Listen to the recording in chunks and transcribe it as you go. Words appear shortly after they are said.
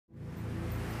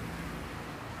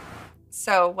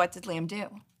So what did Liam do?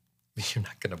 You're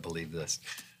not gonna believe this.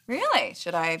 Really?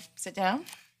 Should I sit down?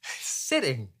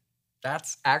 Sitting.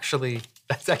 That's actually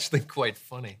quite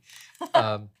funny.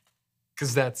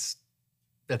 Because that's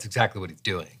exactly what he's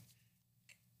doing.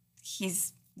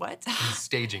 He's what? He's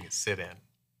staging a sit-in.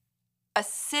 A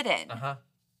sit-in? Uh-huh.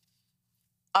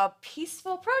 A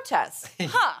peaceful protest?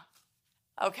 Huh.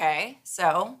 Okay,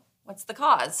 so what's the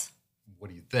cause? What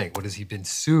do you think? What has he been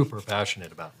super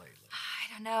passionate about lately?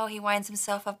 I don't know. He winds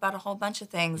himself up about a whole bunch of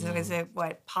things. Is it,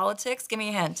 what, politics? Give me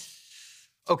a hint.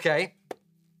 Okay.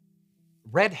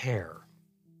 Red hair.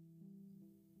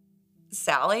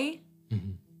 Sally?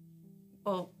 Mm-hmm.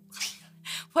 Well,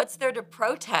 what's there to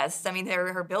protest? I mean,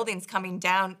 her building's coming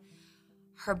down.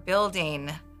 Her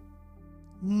building.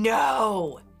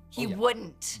 No, he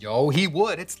wouldn't. Yo, he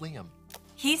would. It's Liam.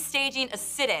 He's staging a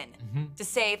sit-in to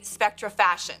save Spectra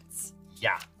Fashions.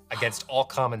 Yeah, against all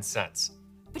common sense.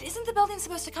 But isn't the building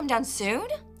supposed to come down soon?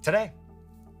 Today.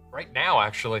 Right now,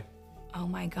 actually. Oh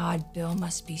my God, Bill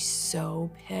must be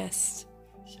so pissed.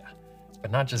 Yeah, but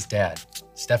not just Dad.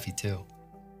 Steffi, too.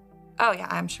 Oh yeah,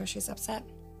 I'm sure she's upset.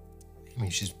 I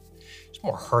mean, she's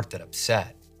more hurt than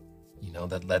upset. You know,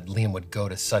 that Liam would go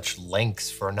to such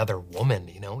lengths for another woman,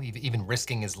 you know, even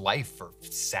risking his life for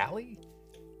Sally?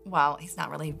 Well, he's not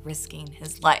really risking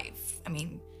his life. I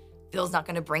mean, Bill's not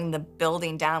gonna bring the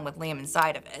building down with Liam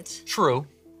inside of it. True.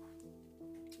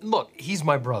 Look, he's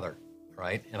my brother,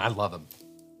 right? And I love him.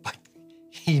 But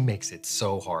he makes it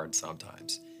so hard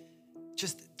sometimes.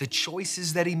 Just the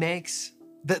choices that he makes,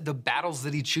 the battles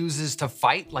that he chooses to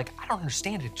fight, like, I don't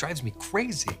understand it. It drives me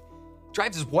crazy. It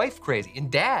drives his wife crazy,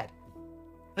 and Dad.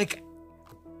 Like,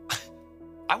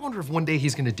 I wonder if one day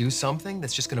he's gonna do something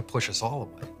that's just gonna push us all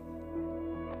away.